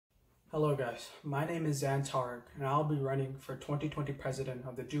Hello guys, my name is Zan Tarek and I'll be running for 2020 president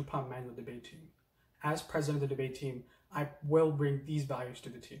of the DuPont manual debate team. As president of the debate team, I will bring these values to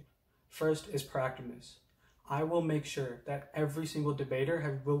the team. First is proactiveness. I will make sure that every single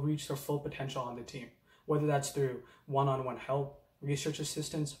debater will reach their full potential on the team. Whether that's through one-on-one help, research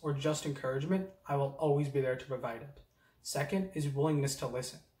assistance, or just encouragement, I will always be there to provide it. Second is willingness to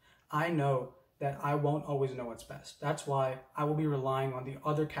listen. I know that I won't always know what's best. That's why I will be relying on the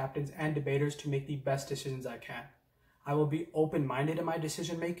other captains and debaters to make the best decisions I can. I will be open-minded in my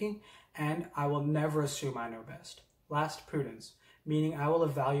decision making, and I will never assume I know best. Last, prudence, meaning I will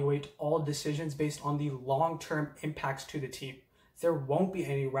evaluate all decisions based on the long-term impacts to the team. There won't be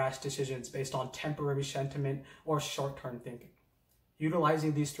any rash decisions based on temporary sentiment or short-term thinking.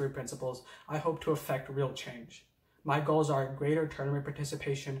 Utilizing these three principles, I hope to affect real change. My goals are greater tournament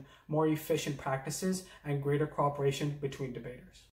participation, more efficient practices, and greater cooperation between debaters.